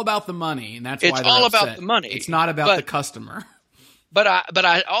it's all about the money, and that's why it's all about the money. It's not about the customer. But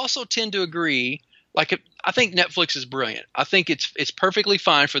I also tend to agree. Like I think Netflix is brilliant. I think it's perfectly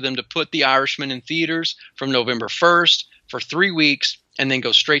fine for them to put The Irishman in theaters from November 1st for 3 weeks and then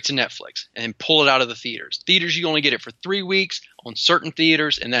go straight to Netflix and pull it out of the theaters. Theaters, you only get it for 3 weeks on certain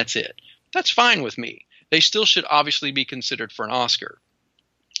theaters, and that's it. That's fine with me. They still should obviously be considered for an Oscar.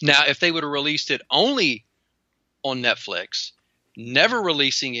 Now, if they would have released it only on Netflix, never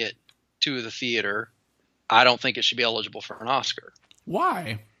releasing it to the theater, I don't think it should be eligible for an Oscar.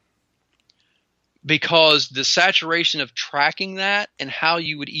 Why? because the saturation of tracking that and how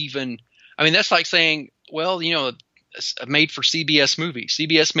you would even, I mean, that's like saying, well, made for CBS movie.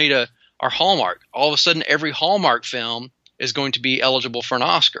 CBS made our Hallmark. All of a sudden, every Hallmark film is going to be eligible for an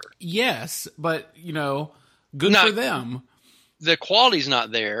Oscar. Yes, but, good for them. The quality's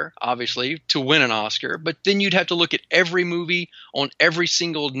not there, obviously, to win an Oscar, but then you'd have to look at every movie on every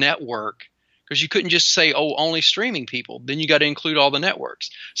single network, because you couldn't just say, oh, only streaming people. Then you got to include all the networks.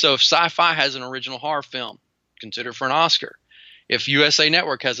 So if Sci-Fi has an original horror film, consider for an Oscar. If USA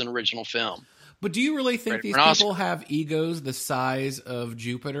Network has an original film. But do you really think these people have egos the size of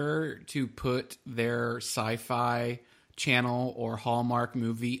Jupiter to put their Sci-Fi Channel or Hallmark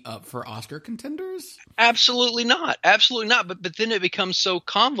movie up for Oscar contenders? Absolutely not. Absolutely not. But then it becomes so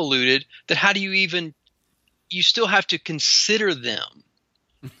convoluted that how do you still have to consider them.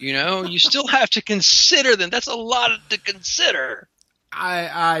 You still have to consider them. That's a lot to consider.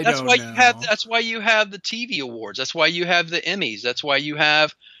 That's why that's why you have the TV awards. That's why you have the Emmys. That's why you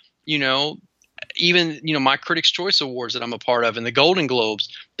have, even my Critics' Choice Awards that I'm a part of, and the Golden Globes.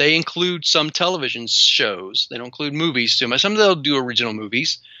 They include some television shows. They don't include movies too much. Some of they'll do original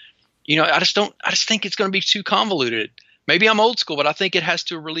movies. I just think it's going to be too convoluted. Maybe I'm old school, but I think it has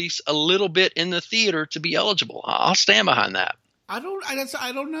to release a little bit in the theater to be eligible. I'll stand behind that. I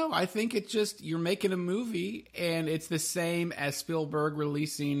don't know. I think it's just you're making a movie, and it's the same as Spielberg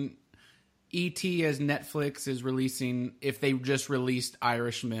releasing E.T. as Netflix is releasing if they just released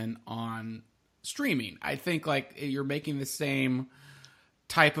Irishman on streaming. I think like you're making the same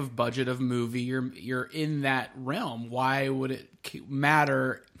type of budget of movie. You're in that realm. Why would it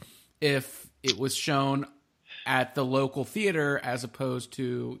matter if it was shown at the local theater as opposed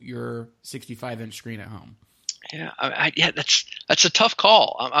to your 65-inch screen at home? Yeah, that's a tough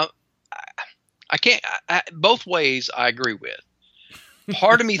call. I can't. Both ways, I agree with.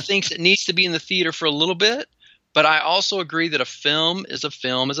 Part of me thinks it needs to be in the theater for a little bit, but I also agree that a film is a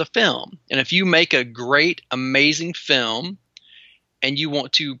film is a film. And if you make a great, amazing film and you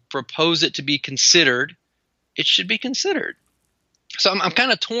want to propose it to be considered, it should be considered. So I'm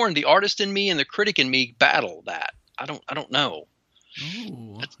kind of torn. The artist in me and the critic in me battle that. I don't know.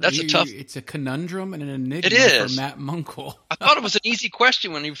 Ooh, that's a tough. It's a conundrum and an enigma it is. for Matt Munkle. I thought it was an easy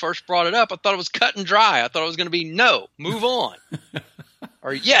question when you first brought it up. I thought it was cut and dry. I thought it was going to be no, move on,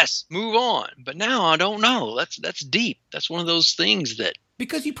 or yes, move on. But now I don't know. That's deep. That's one of those things that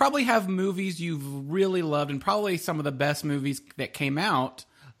because you probably have movies you've really loved, and probably some of the best movies that came out,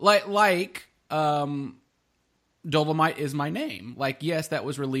 like Dolomite Is My Name. Like, yes, that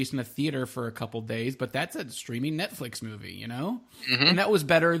was released in a theater for a couple days, but that's a streaming Netflix movie, Mm-hmm. And that was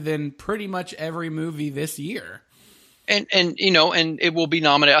better than pretty much every movie this year. And it will be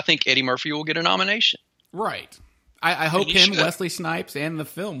nominated. I think Eddie Murphy will get a nomination. Right. I hope him, Wesley Snipes, and the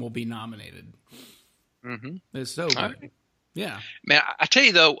film will be nominated. Mm-hmm. It's so good. Right. Yeah. Man, I tell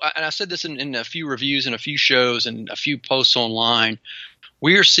you though, and I said this in a few reviews and a few shows and a few posts online,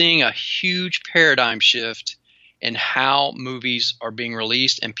 we are seeing a huge paradigm shift in how movies are being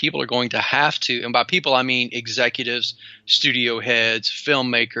released, and people are going to have to, and by people I mean executives, studio heads,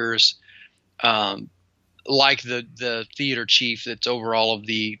 filmmakers, like the theater chief that's over all of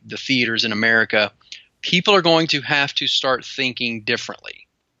the theaters in America. People are going to have to start thinking differently.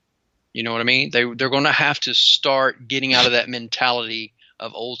 You know what I mean? They're going to have to start getting out of that mentality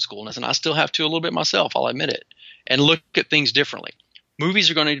of old schoolness, and I still have to a little bit myself, I'll admit it, and look at things differently.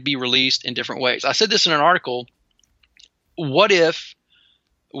 Movies are going to be released in different ways. I said this in an article. What if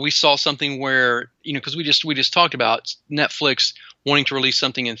we saw something where, because we just talked about Netflix wanting to release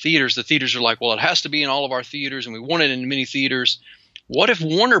something in theaters. The theaters are like, well, it has to be in all of our theaters, and we want it in many theaters. What if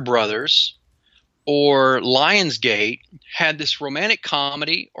Warner Brothers or Lionsgate had this romantic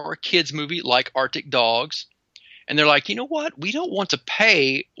comedy or a kids movie like Arctic Dogs, and they're like, you know what? We don't want to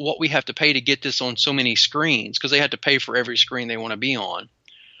pay what we have to pay to get this on so many screens because they had to pay for every screen they want to be on.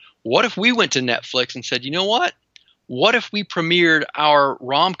 What if we went to Netflix and said, you know what? What if we premiered our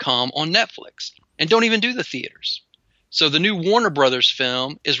rom-com on Netflix and don't even do the theaters? So the new Warner Brothers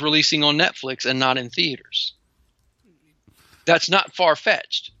film is releasing on Netflix and not in theaters. That's not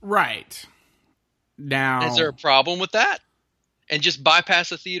far-fetched. Right. Now, is there a problem with that? And just bypass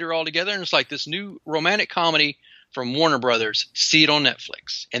the theater altogether? And it's like this new romantic comedy from Warner Brothers, see it on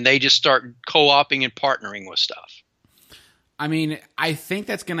Netflix. And they just start co-oping and partnering with stuff. I mean, I think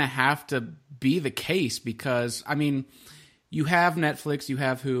that's going to have to be the case because, I mean, you have Netflix, you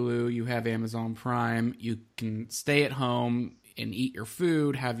have Hulu, you have Amazon Prime, you can stay at home and eat your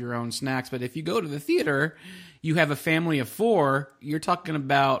food, have your own snacks. But if you go to the theater, you have a family of 4, you're talking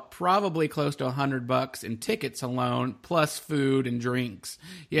about probably close to $100 in tickets alone, plus food and drinks.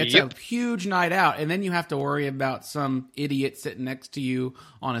 Yeah, it's a huge night out, and then you have to worry about some idiot sitting next to you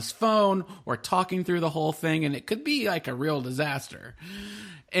on his phone or talking through the whole thing, and it could be like a real disaster.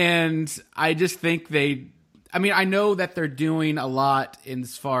 And I just think I know that they're doing a lot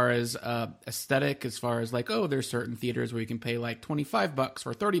as far as aesthetic, as far as like, oh, there's certain theaters where you can pay like $25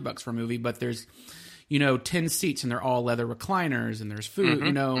 or $30 for a movie, but there's 10 seats and they're all leather recliners and there's food,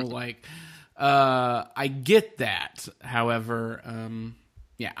 I get that. However,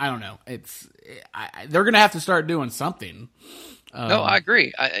 I don't know. They're going to have to start doing something. No, I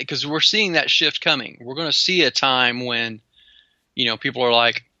agree. Because we're seeing that shift coming. We're going to see a time when, people are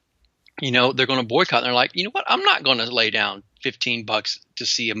like, they're going to boycott. And they're like, you know what? I'm not going to lay down $15 to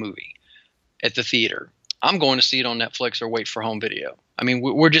see a movie at the theater. I'm going to see it on Netflix or wait for home video. I mean,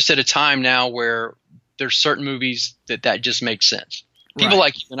 we're just at a time now where there's certain movies that just makes sense. People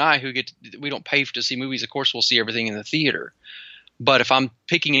like you and I we don't pay to see movies. Of course, we'll see everything in the theater. But if I'm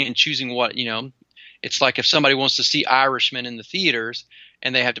picking and choosing what, it's like if somebody wants to see Irishman in the theaters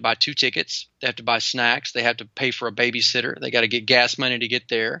and they have to buy 2 tickets, they have to buy snacks, they have to pay for a babysitter, they got to get gas money to get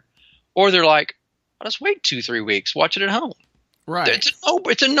there. Or they're like, I'll just wait 2-3 weeks, watch it at home. Right.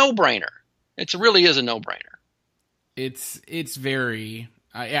 It's a no-brainer. It really is a no-brainer. It's very,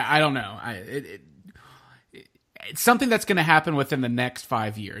 I don't know. It's something that's going to happen within the next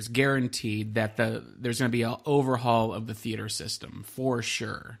 5 years, guaranteed. That there's going to be an overhaul of the theater system for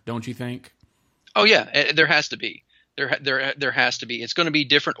sure. Don't you think? Oh yeah, there has to be. There has to be. It's going to be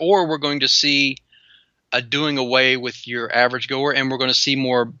different, or we're going to see a doing away with your average goer, and we're going to see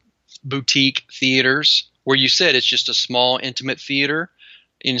more boutique theaters where you said it's just a small, intimate theater.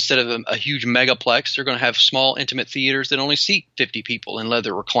 Instead of a huge megaplex, they're going to have small, intimate theaters that only seat 50 people in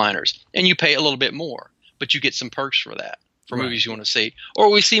leather recliners, and you pay a little bit more, but you get some perks for that, for movies you want to see.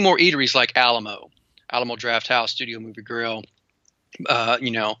 Or we see more eateries like Alamo Draft House, Studio Movie Grill,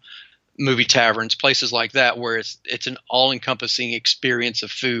 movie taverns, places like that, where it's an all-encompassing experience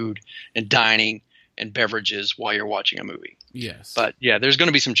of food and dining and beverages while you're watching a movie. Yes. But yeah, there's going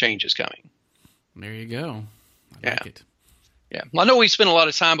to be some changes coming. There you go. I like it. Yeah, I know we spent a lot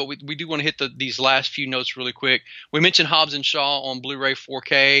of time, but we do want to hit these last few notes really quick. We mentioned Hobbs and Shaw on Blu-ray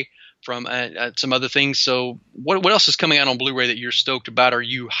 4K from some other things. So what else is coming out on Blu-ray that you're stoked about, or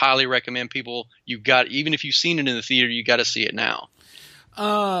you highly recommend people? Even if you've seen it in the theater, you got to see it now.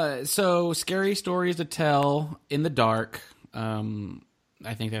 So Scary Stories to Tell in the Dark.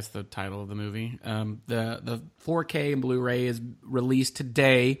 I think that's the title of the movie. The 4K and Blu-ray is released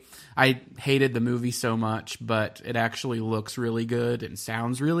today. I hated the movie so much, but it actually looks really good and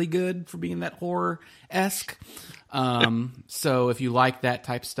sounds really good for being that horror-esque. So if you like that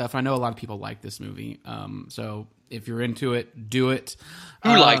type of stuff, I know a lot of people like this movie. So if you're into it, do it.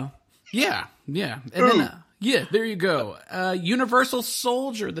 Yeah. And then, there you go. Universal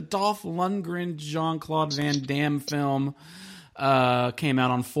Soldier, the Dolph Lundgren, Jean-Claude Van Damme film. Came out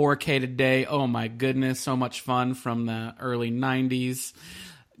on 4K today. Oh my goodness, so much fun from the early 90s.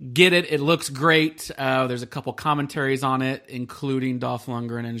 Get it. It looks great. There's a couple commentaries on it, including Dolph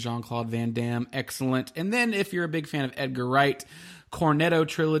Lundgren and Jean-Claude Van Damme. Excellent. And then if you're a big fan of Edgar Wright, Cornetto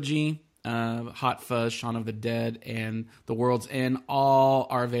Trilogy, Hot Fuzz, Shaun of the Dead, and The World's End all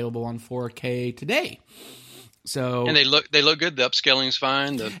are available on 4K today. So, and they look good. The upscaling's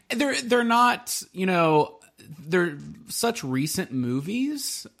fine. They're not, they're such recent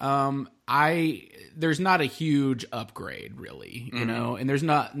movies. There's not a huge upgrade really, and there's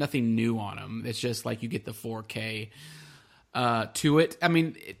nothing new on them. It's just like you get the 4K to it. I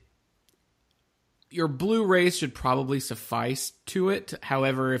mean, your Blu-rays should probably suffice to it.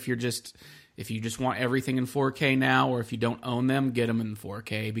 However, if you just want everything in 4K now, or if you don't own them, get them in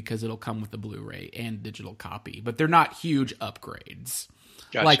 4K because it'll come with the Blu-ray and digital copy. But they're not huge upgrades.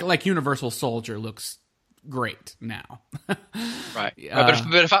 Gotcha. Like Universal Soldier looks great now. Right.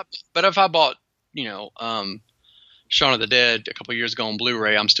 But if I bought, Shaun of the Dead a couple years ago on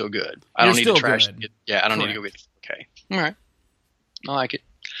Blu-ray, I'm still good. I don't need to trash it. I don't need to go get it. Okay. All right. I like it.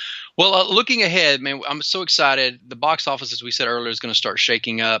 Well, looking ahead, man, I'm so excited. The box office, as we said earlier, is going to start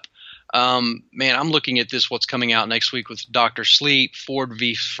shaking up. Man, I'm looking at what's coming out next week with Dr. Sleep, Ford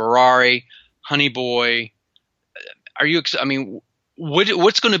v Ferrari, Honey Boy.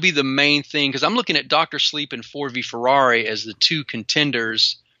 What's going to be the main thing? Because I'm looking at Dr. Sleep and Ford v Ferrari as the two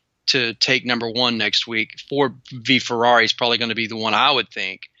contenders to take number one next week. Ford v Ferrari is probably going to be the one I would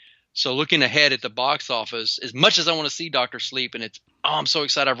think. So looking ahead at the box office, as much as I want to see Dr. Sleep, and I'm so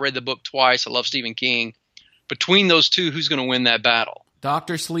excited. I've read the book twice. I love Stephen King. Between those two, who's going to win that battle?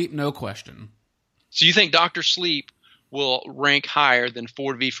 Dr. Sleep, no question. So you think Doctor Sleep will rank higher than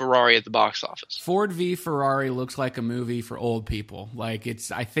Ford v Ferrari at the box office? Ford v Ferrari looks like a movie for old people. Like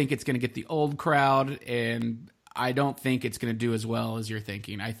I think it's going to get the old crowd, and I don't think it's going to do as well as you're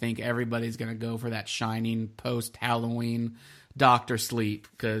thinking. I think everybody's going to go for that shining post-Halloween Doctor Sleep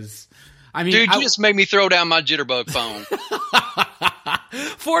because, I mean, dude, you just made me throw down my jitterbug phone.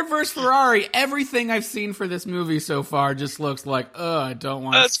 Ford vs. Ferrari. Everything I've seen for this movie so far just looks like, I don't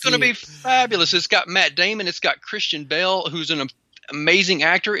want to. It's going to be fabulous. It's got Matt Damon. It's got Christian Bale, who's an amazing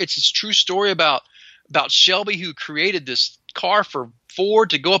actor. It's a true story about Shelby, who created this car for Ford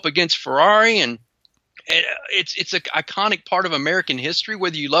to go up against Ferrari, and it's an iconic part of American history,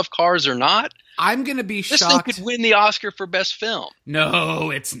 whether you love cars or not. I'm going to be shocked. This thing could win the Oscar for Best Film.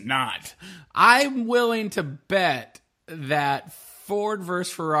 No, it's not. I'm willing to bet that Ford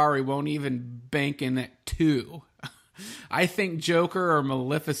vs. Ferrari won't even bank in at 2. I think Joker or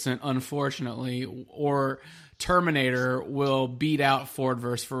Maleficent, unfortunately, or Terminator will beat out Ford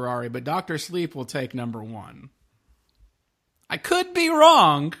vs. Ferrari, but Dr. Sleep will take number 1. I could be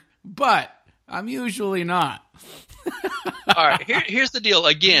wrong, but I'm usually not. All right, here's the deal.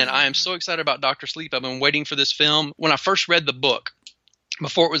 Again, I am so excited about Dr. Sleep. I've been waiting for this film. When I first read the book,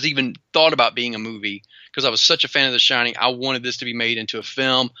 before it was even thought about being a movie, because I was such a fan of The Shining, I wanted this to be made into a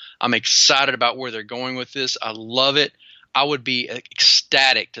film. I'm excited about where they're going with this. I love it. I would be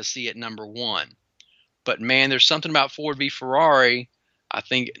ecstatic to see it number 1. But, man, there's something about Ford v. Ferrari. I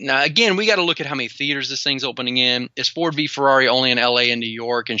think – now, again, we got to look at how many theaters this thing's opening in. Is Ford v. Ferrari only in L.A. and New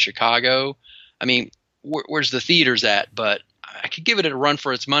York and Chicago? I mean, where's the theaters at? But I could give it a run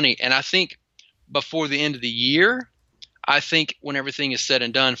for its money. And I think before the end of the year, I think when everything is said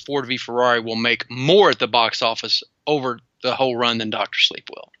and done, Ford v. Ferrari will make more at the box office over the whole run than Dr. Sleep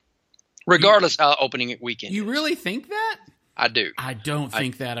will, regardless how opening weekend You is. really think that? I do. I don't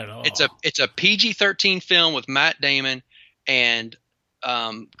think that at all. It's a PG-13 film with Matt Damon and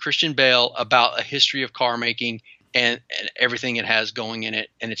Christian Bale about a history of car making and everything it has going in it,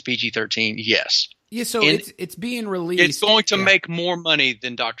 and it's PG-13. Yes. Yeah, so it's being released. It's going to make more money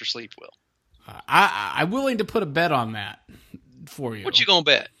than Dr. Sleep will. I'm willing to put a bet on that for you. What you gonna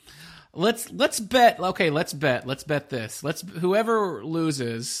bet? Let's bet. Okay, let's bet this. Whoever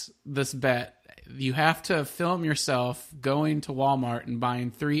loses this bet, you have to film yourself going to Walmart and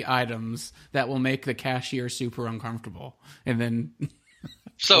buying 3 items that will make the cashier super uncomfortable, and then.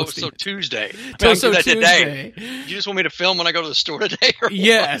 So Tuesday. So that Tuesday. Today. You just want me to film when I go to the store today? Or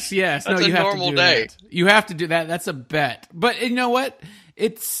yes. That's no, you a have normal to do day. That. You have to do that. That's a bet. But you know what?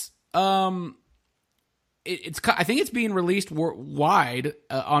 It's I think it's being released wide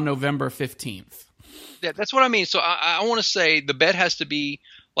on November 15th. Yeah, that's what I mean. So I want to say the bet has to be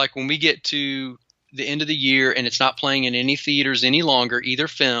like when we get to the end of the year and it's not playing in any theaters any longer, either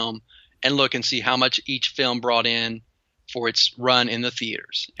film, and look and see how much each film brought in for its run in the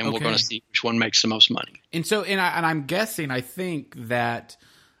theaters, and we're going to see which one makes the most money. And so, I'm guessing, I think that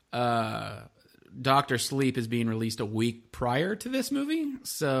Dr. Sleep is being released a week prior to this movie.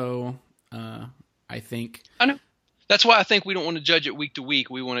 So, I think I know. That's why I think we don't want to judge it week to week.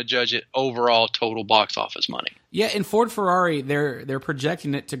 We want to judge it overall total box office money. Yeah, in Ford Ferrari, they're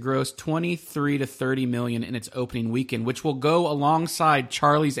projecting it to gross 23 to 30 million in its opening weekend, which will go alongside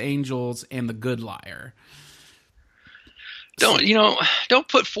Charlie's Angels and The Good Liar. Don't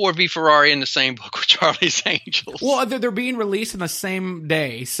put Ford v Ferrari in the same book with Charlie's Angels. Well, they're being released on the same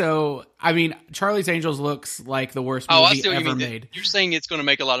day. So, I mean, Charlie's Angels looks like the worst movie ever made. You're saying it's going to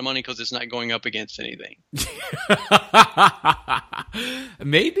make a lot of money because it's not going up against anything.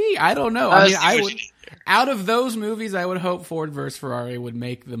 Maybe. I don't know. I would. Out of those movies, I would hope Ford vs. Ferrari would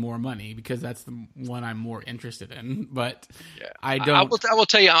make the more money because that's the one I'm more interested in. But yeah. I don't. I will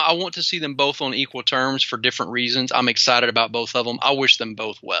tell you, I want to see them both on equal terms for different reasons. I'm excited about both of them. I wish them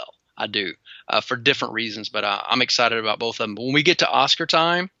both well. I do for different reasons, but I'm excited about both of them. But when we get to Oscar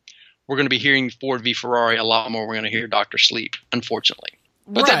time, we're going to be hearing Ford v Ferrari a lot more. We're going to hear Dr. Sleep, unfortunately.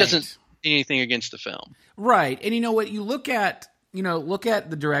 But that doesn't mean anything against the film. Right. And you know what? You look at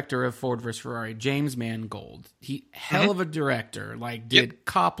the director of Ford vs. Ferrari, James Mangold. Hell of a director. Did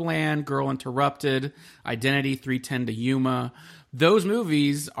Copland, Girl Interrupted, Identity, 3:10 to Yuma. Those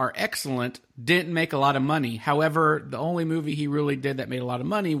movies are excellent. Didn't make a lot of money. However, the only movie he really did that made a lot of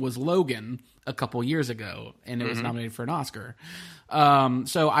money was Logan a couple years ago, and it was nominated for an Oscar.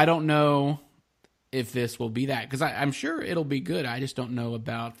 So I don't know if this will be that, because I'm sure it'll be good. I just don't know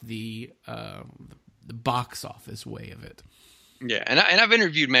about the box office way of it. Yeah, and I've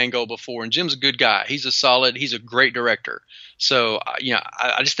interviewed Mangold before, and Jim's a good guy. He's a great director. So,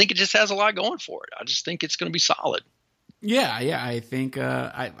 I just think it just has a lot going for it. I just think it's going to be solid. Yeah, I think,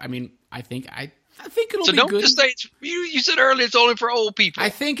 I I think it'll So be don't good. just say you said earlier it's only for old people. I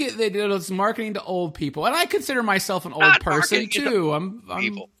think it's marketing to old people, and I consider myself an old Not person marketing to too. I'm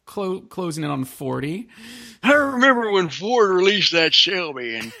people. closing in on 40. I remember when Ford released that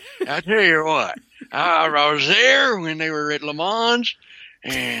Shelby, and I tell you what, I was there when they were at Le Mans,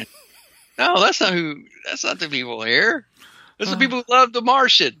 and no, that's not the people here. That's the people who love The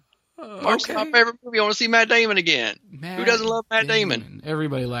Martian. Martian's my favorite movie. I want to see Matt Damon again. Who doesn't love Matt Damon?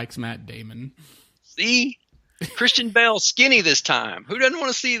 Everybody likes Matt Damon. See? Christian Bale skinny this time. Who doesn't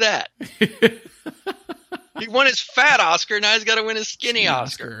want to see that? He won his fat Oscar, now he's got to win his skinny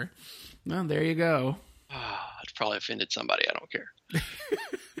Oscar. Well, there you go. I've probably offended somebody. I don't care.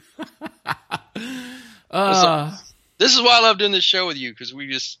 This is why I love doing this show with you, because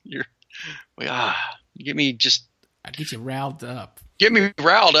you get me just... I get you riled up. Get me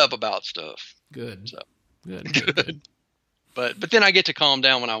riled up about stuff. Good. So. Good. But then I get to calm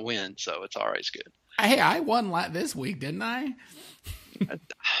down when I win, so it's always good. Hey, I won this week, didn't I?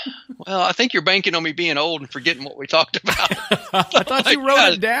 Well, I think you're banking on me being old and forgetting what we talked about. I thought you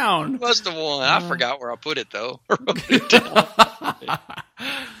wrote it down. You must have won. I forgot where I put it, though. I wrote it down.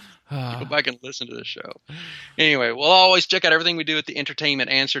 Go back and listen to the show. Anyway, we'll always check out everything we do at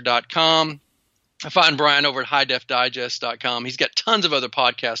theentertainmentanswer.com. I find Brian over at highdefdigest.com. He's got tons of other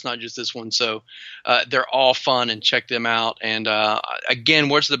podcasts, not just this one. So they're all fun, and check them out. And again,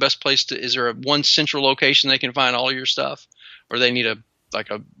 where's the best place is there one central location they can find all of your stuff, or they need a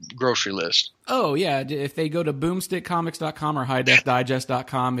grocery list? Oh, yeah. If they go to boomstickcomics.com or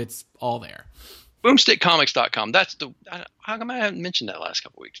highdefdigest.com, it's all there. Boomstickcomics.com. How come I haven't mentioned that last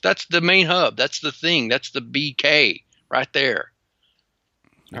couple of weeks? That's the main hub. That's the thing. That's the BK right there.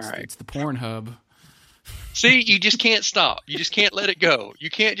 All right. It's the porn hub. See, you just can't stop. You just can't let it go. You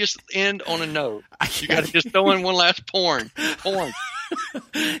can't just end on a note. You got to just throw in one last porn.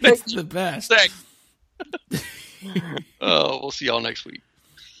 It's the best. Oh, we'll see y'all next week.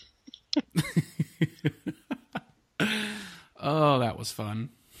 Oh, that was fun.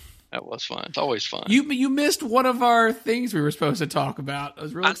 That was fun. It's always fun. You missed one of our things we were supposed to talk about. I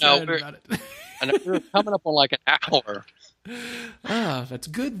was really excited about it. I know we're coming up on like an hour. That's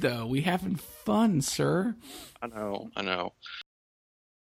good though. We having fun, sir. I know.